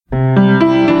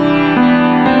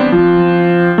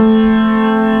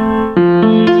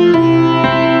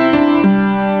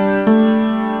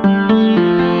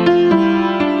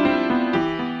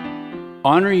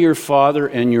your father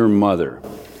and your mother,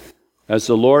 as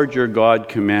the Lord your God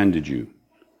commanded you,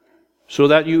 so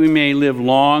that you may live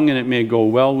long and it may go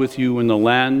well with you in the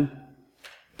land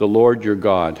the Lord your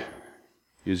God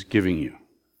is giving you.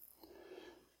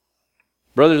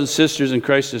 Brothers and sisters in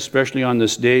Christ, especially on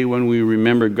this day when we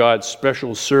remember God's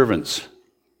special servants,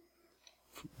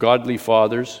 godly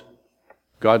fathers,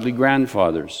 godly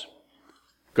grandfathers,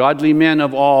 godly men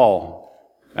of all,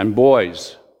 and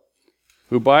boys,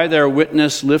 who by their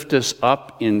witness lift us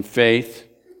up in faith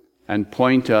and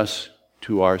point us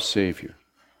to our Savior.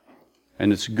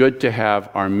 And it's good to have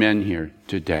our men here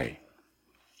today.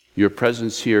 Your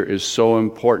presence here is so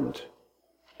important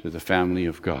to the family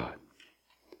of God.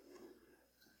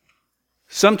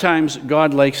 Sometimes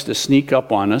God likes to sneak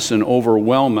up on us and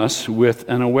overwhelm us with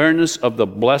an awareness of the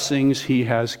blessings He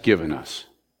has given us.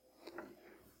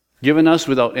 Given us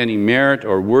without any merit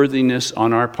or worthiness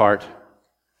on our part,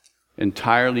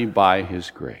 entirely by His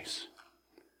grace.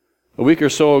 A week or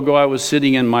so ago, I was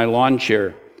sitting in my lawn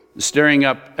chair, staring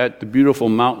up at the beautiful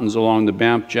mountains along the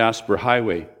Banff-Jasper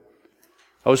Highway.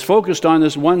 I was focused on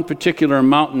this one particular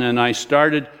mountain, and I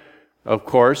started, of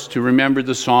course, to remember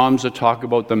the Psalms that talk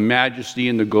about the majesty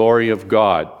and the glory of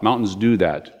God. Mountains do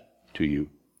that to you.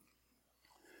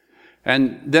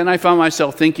 And then I found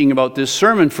myself thinking about this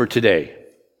sermon for today.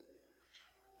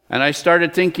 And I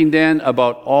started thinking then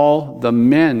about all the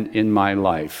men in my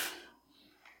life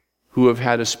who have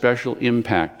had a special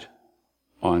impact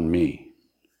on me.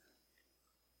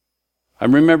 I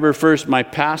remember first my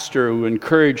pastor who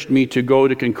encouraged me to go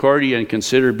to Concordia and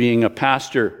consider being a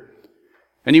pastor.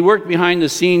 And he worked behind the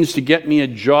scenes to get me a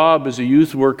job as a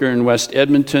youth worker in West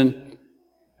Edmonton.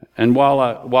 And while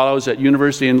I was at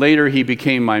university, and later he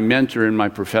became my mentor and my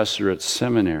professor at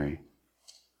seminary.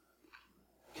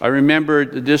 I remember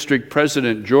the district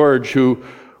president, George, who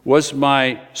was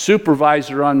my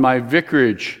supervisor on my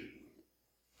vicarage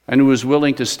and who was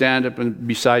willing to stand up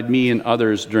beside me and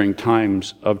others during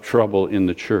times of trouble in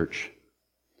the church.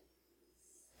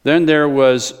 Then there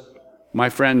was my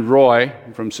friend Roy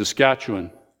from Saskatchewan,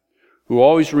 who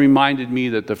always reminded me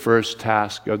that the first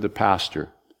task of the pastor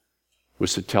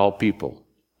was to tell people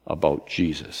about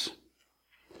Jesus.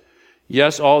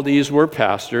 Yes, all these were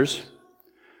pastors.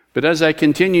 But as I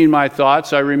continued my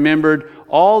thoughts, I remembered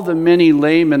all the many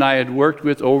laymen I had worked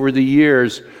with over the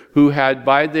years who had,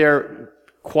 by their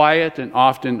quiet and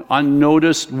often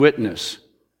unnoticed witness,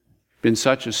 been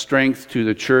such a strength to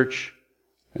the church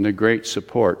and a great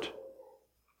support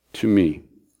to me.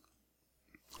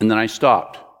 And then I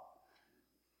stopped.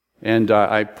 And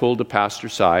I pulled a pastor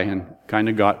sigh and kind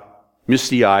of got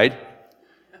misty-eyed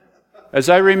as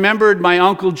I remembered my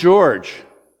Uncle George.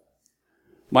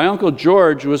 My Uncle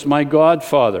George was my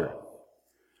godfather.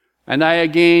 And I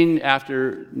again,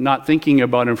 after not thinking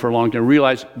about him for a long time,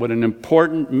 realized what an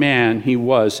important man he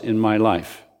was in my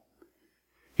life.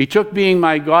 He took being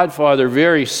my godfather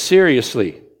very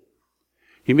seriously.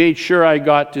 He made sure I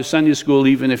got to Sunday school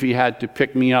even if he had to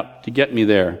pick me up to get me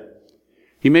there.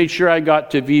 He made sure I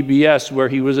got to VBS where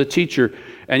he was a teacher,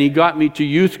 and he got me to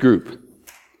youth group.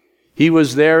 He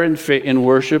was there in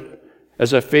worship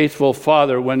as a faithful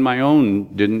father when my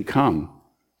own didn't come.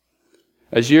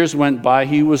 As years went by,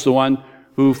 he was the one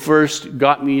who first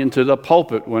got me into the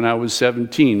pulpit when I was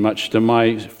 17, much to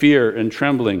my fear and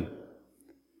trembling.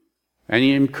 And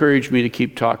he encouraged me to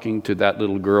keep talking to that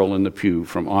little girl in the pew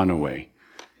from Onaway.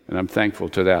 And I'm thankful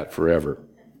to that forever.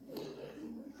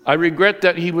 I regret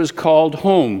that he was called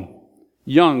home,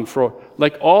 young, for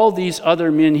like all these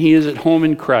other men, he is at home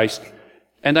in Christ.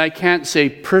 And I can't say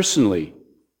personally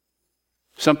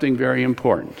something very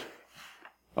important.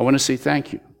 I want to say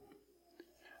thank you.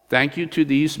 Thank you to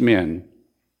these men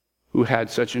who had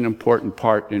such an important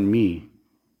part in me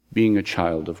being a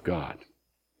child of God.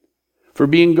 For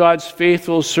being God's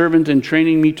faithful servant and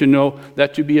training me to know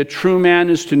that to be a true man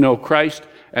is to know Christ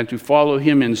and to follow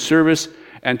Him in service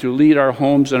and to lead our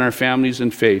homes and our families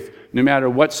in faith, no matter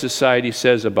what society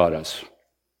says about us.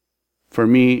 For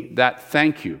me, that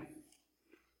thank you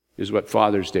is what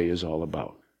Father's Day is all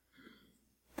about.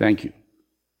 Thank you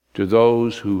to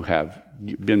those who have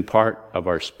been part of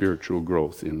our spiritual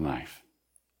growth in life.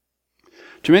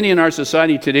 To many in our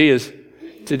society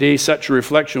today, such a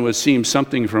reflection would seem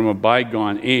something from a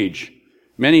bygone age.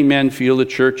 Many men feel the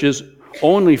church is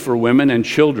only for women and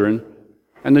children,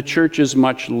 and the church is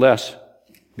much less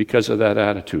because of that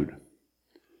attitude.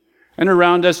 And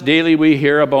around us daily we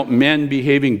hear about men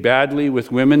behaving badly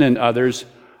with women and others,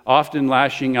 often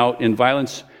lashing out in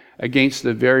violence against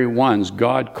the very ones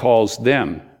God calls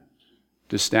them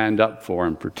to stand up for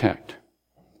and protect.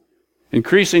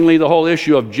 Increasingly, the whole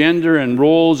issue of gender and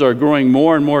roles are growing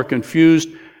more and more confused,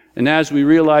 And as we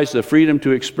realize the freedom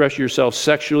to express yourself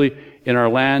sexually in our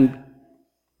land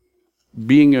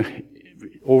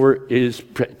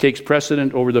takes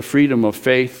precedent over the freedom of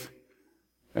faith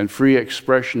and free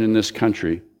expression in this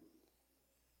country,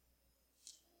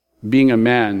 being a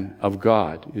man of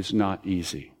God is not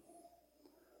easy.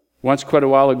 Once, quite a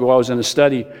while ago, I was in a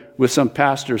study with some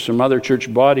pastors from other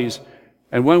church bodies,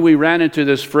 and when we ran into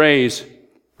this phrase,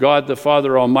 God the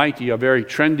Father Almighty, a very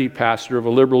trendy pastor of a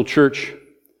liberal church,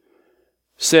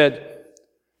 said,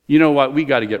 you know what, we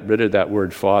got to get rid of that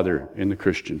word Father in the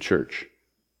Christian church.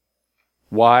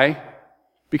 Why?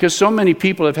 Because so many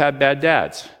people have had bad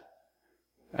dads,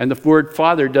 and the word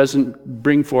Father doesn't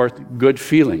bring forth good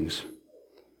feelings.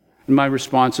 And my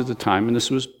response at the time, and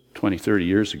this was 20, 30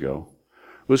 years ago,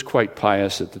 was quite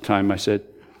pious at the time. I said,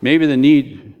 maybe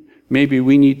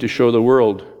we need to show the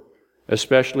world,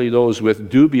 especially those with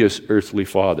dubious earthly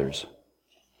fathers,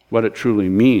 what it truly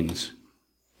means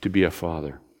to be a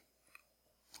father.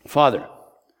 Father.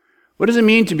 What does it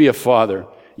mean to be a father?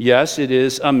 Yes, it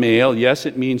is a male. Yes,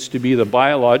 it means to be the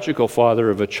biological father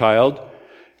of a child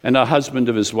and a husband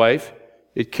of his wife.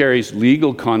 It carries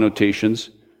legal connotations.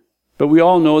 But we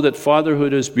all know that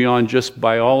fatherhood is beyond just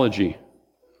biology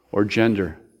or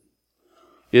gender.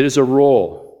 It is a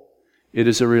role. It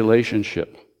is a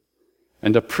relationship.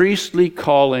 And a priestly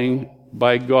calling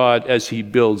by God as he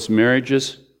builds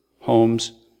marriages,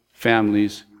 homes,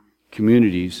 families,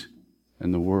 communities,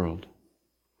 and the world.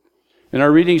 In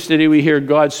our readings today, we hear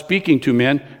God speaking to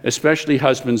men, especially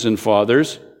husbands and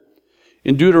fathers.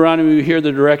 In Deuteronomy, we hear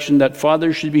the direction that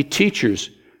fathers should be teachers,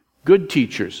 good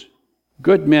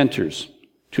mentors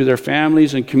to their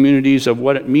families and communities of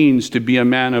what it means to be a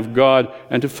man of God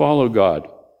and to follow God.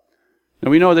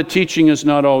 Now, we know that teaching is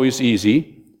not always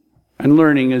easy, and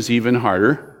learning is even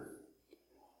harder.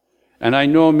 And I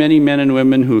know many men and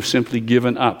women who have simply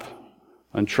given up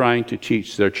on trying to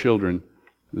teach their children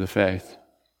the faith.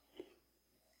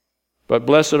 But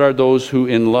blessed are those who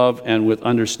in love and with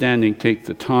understanding take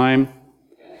the time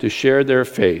to share their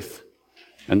faith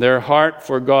and their heart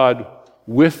for God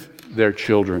with their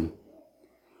children.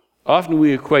 Often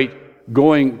we equate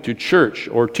going to church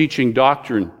or teaching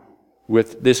doctrine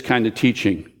with this kind of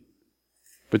teaching.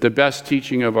 But the best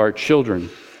teaching of our children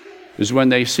is when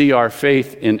they see our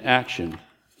faith in action,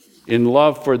 in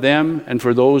love for them and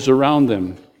for those around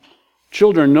them.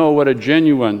 Children know what is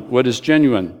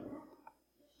genuine.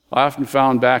 I often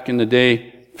found back in the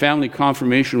day, family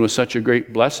confirmation was such a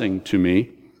great blessing to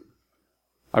me.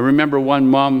 I remember one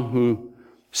mom who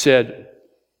said,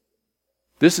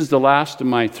 "This is the last of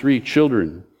my 3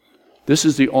 children. This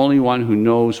is the only one who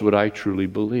knows what I truly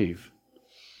believe.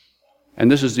 And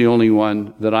this is the only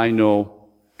one that I know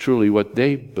truly what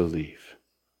they believe."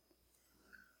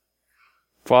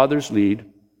 Fathers lead.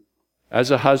 As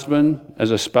a husband,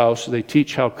 as a spouse, they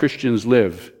teach how Christians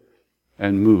live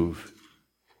and move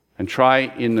and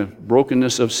try in the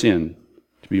brokenness of sin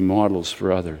to be models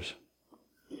for others.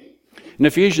 In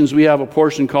Ephesians, we have a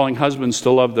portion calling husbands to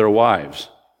love their wives.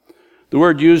 The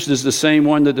word used is the same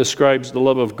one that describes the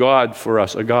love of God for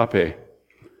us, agape.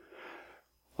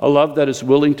 A love that is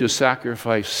willing to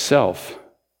sacrifice self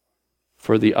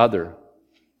for the other,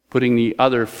 putting the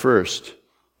other first,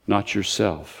 not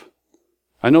yourself.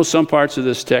 I know some parts of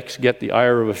this text get the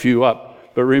ire of a few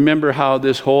up, but remember how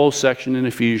this whole section in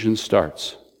Ephesians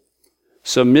starts.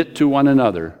 Submit to one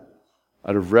another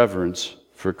out of reverence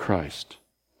for Christ.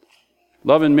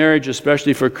 Love in marriage,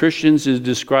 especially for Christians, is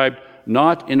described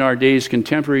not in our day's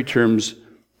contemporary terms,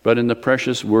 but in the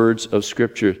precious words of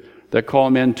Scripture that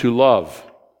call men to love,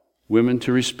 women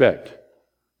to respect,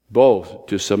 both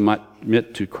to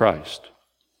submit to Christ.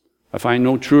 I find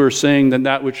no truer saying than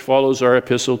that which follows our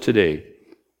epistle today.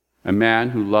 A man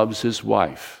who loves his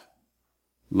wife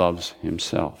loves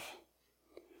himself.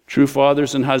 True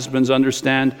fathers and husbands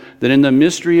understand that in the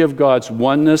mystery of God's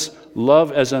oneness,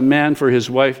 love as a man for his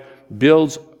wife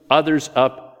builds others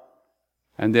up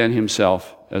and then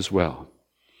himself as well.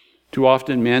 Too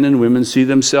often men and women see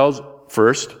themselves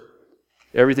first.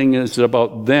 Everything is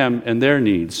about them and their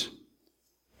needs,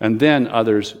 and then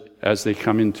others as they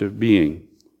come into being.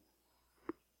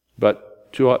 But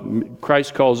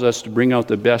Christ calls us to bring out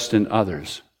the best in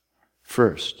others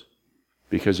first,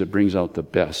 because it brings out the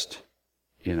best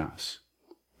in us.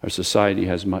 Our society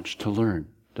has much to learn,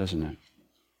 doesn't it?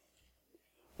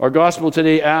 Our gospel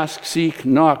today asks, seek,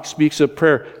 knock, speaks of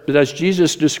prayer. But as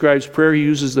Jesus describes prayer, he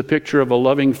uses the picture of a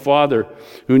loving father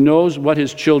who knows what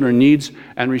his children needs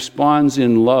and responds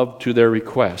in love to their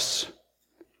requests.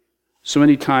 So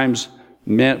many times,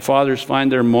 fathers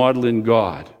find their model in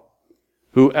God,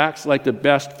 who acts like the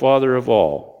best father of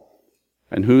all,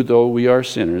 and who, though we are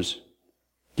sinners,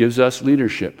 gives us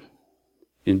leadership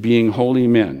in being holy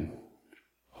men,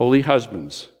 holy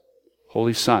husbands,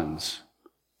 holy sons,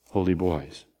 holy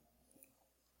boys.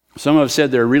 Some have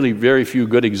said there are really very few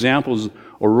good examples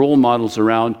or role models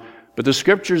around, but the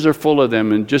scriptures are full of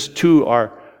them, and just two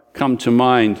come to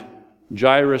mind,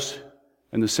 Jairus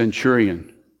and the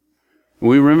centurion. And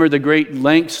we remember the great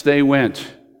lengths they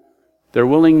went, their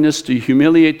willingness to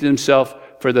humiliate themselves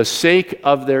for the sake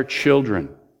of their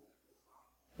children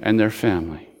and their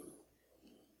family.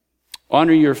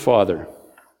 Honor your father.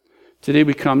 Today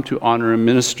we come to honor a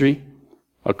ministry,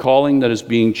 a calling that is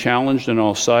being challenged on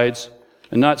all sides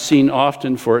and not seen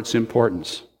often for its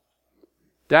importance.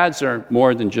 Dads are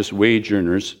more than just wage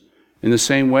earners, in the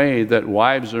same way that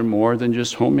wives are more than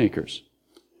just homemakers.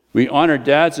 We honor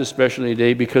dads especially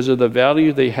today because of the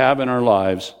value they have in our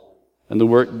lives and the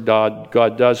work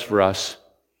God does for us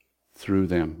through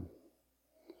them.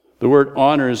 The word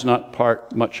honor is not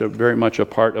very much a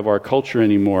part of our culture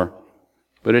anymore,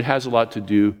 but it has a lot to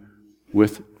do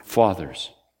with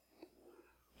fathers.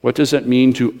 What does it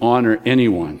mean to honor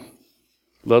anyone,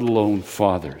 let alone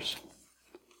fathers?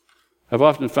 I've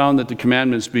often found that the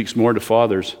commandment speaks more to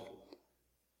fathers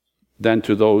than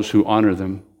to those who honor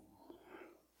them.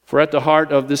 For at the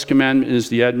heart of this commandment is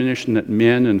the admonition that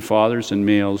men and fathers and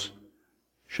males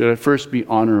should at first be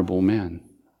honorable men.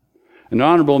 An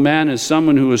honorable man is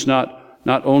someone who is not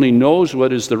only knows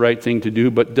what is the right thing to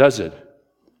do, but does it.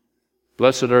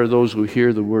 Blessed are those who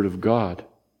hear the word of God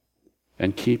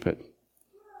and keep it.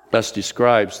 Thus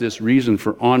describes this reason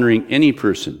for honoring any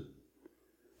person.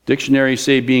 Dictionaries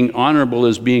say being honorable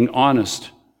is being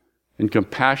honest and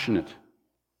compassionate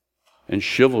and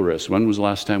chivalrous. When was the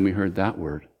last time we heard that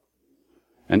word?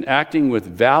 And acting with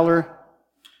valor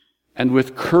and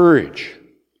with courage.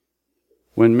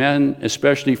 When men,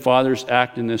 especially fathers,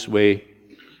 act in this way,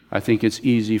 I think it's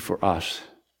easy for us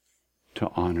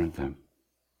to honor them.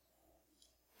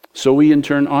 So we in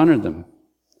turn honor them.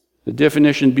 The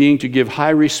definition being to give high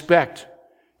respect,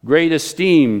 great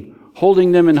esteem,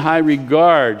 holding them in high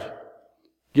regard,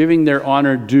 giving their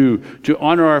honor due. To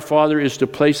honor our Father is to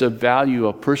place a value,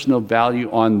 a personal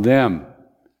value on them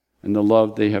and the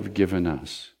love they have given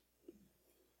us.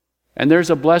 And there's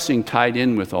a blessing tied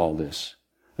in with all this.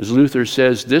 As Luther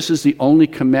says, this is the only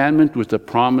commandment with the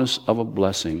promise of a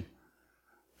blessing.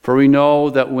 For we know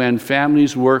that when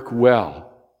families work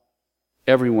well,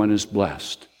 everyone is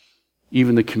blessed,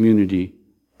 even the community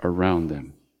around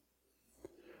them.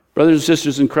 Brothers and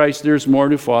sisters in Christ, there's more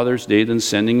to Father's Day than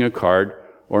sending a card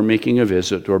or making a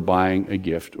visit or buying a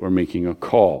gift or making a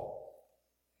call.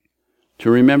 To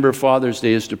remember Father's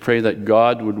Day is to pray that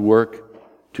God would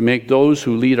work to make those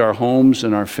who lead our homes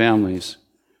and our families,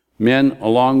 men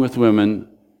along with women,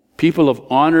 people of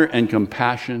honor and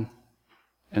compassion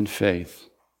and faith.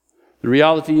 The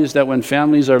reality is that when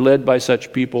families are led by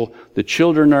such people, the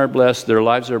children are blessed, their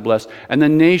lives are blessed, and the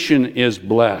nation is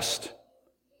blessed.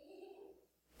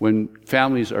 When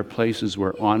families are places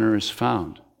where honor is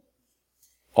found,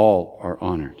 all are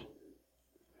honored.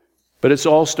 But it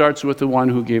all starts with the one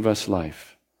who gave us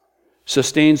life,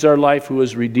 sustains our life, who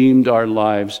has redeemed our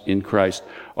lives in Christ.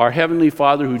 Our Heavenly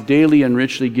Father who daily and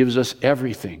richly gives us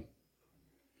everything.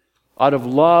 Out of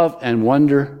love and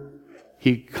wonder,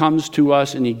 He comes to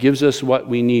us and He gives us what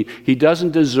we need. He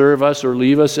doesn't deserve us or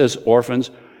leave us as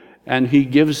orphans, and He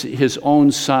gives His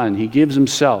own Son. He gives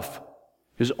Himself,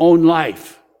 His own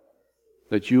life,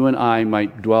 that you and I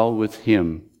might dwell with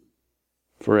Him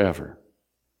forever.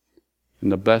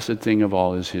 And the blessed thing of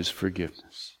all is His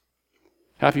forgiveness.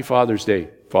 Happy Father's Day,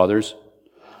 fathers.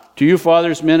 To you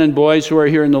fathers, men and boys who are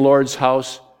here in the Lord's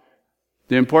house,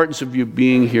 the importance of you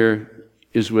being here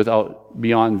is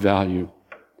beyond value.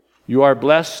 You are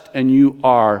blessed and you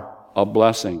are a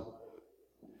blessing.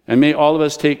 And may all of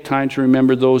us take time to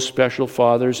remember those special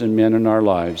fathers and men in our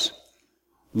lives,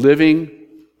 living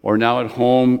or now at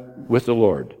home with the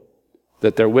Lord,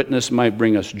 that their witness might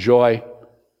bring us joy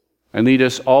and lead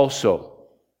us also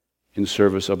in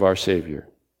service of our Savior.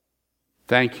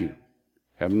 Thank you,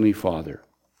 Heavenly Father,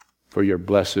 for your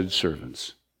blessed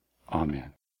servants.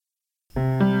 Amen.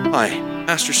 Hi,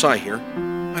 Pastor Cy here.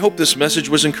 I hope this message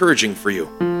was encouraging for you.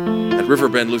 At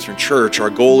Riverbend Lutheran Church, our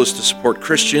goal is to support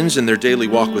Christians in their daily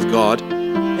walk with God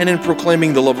and in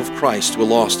proclaiming the love of Christ to a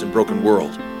lost and broken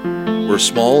world. We're a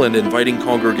small and inviting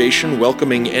congregation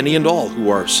welcoming any and all who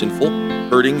are sinful,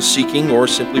 hurting, seeking, or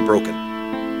simply broken.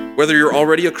 Whether you're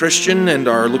already a Christian and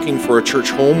are looking for a church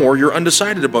home, or you're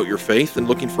undecided about your faith and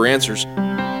looking for answers,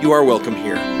 you are welcome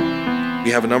here.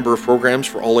 We have a number of programs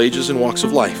for all ages and walks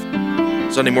of life.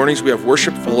 Sunday mornings we have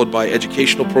worship followed by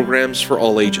educational programs for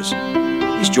all ages.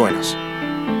 Please join us.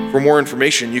 For more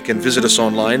information, you can visit us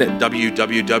online at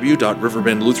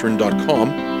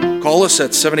www.riverbendlutheran.com, call us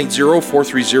at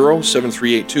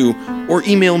 780-430-7382, or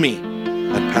email me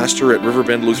at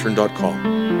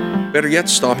pastor@riverbendlutheran.com. Better yet,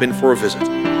 stop in for a visit.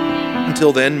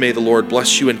 Until then, may the Lord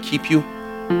bless you and keep you.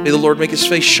 May the Lord make his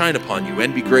face shine upon you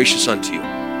and be gracious unto you.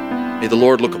 May the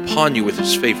Lord look upon you with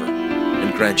his favor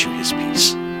and grant you his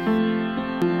peace.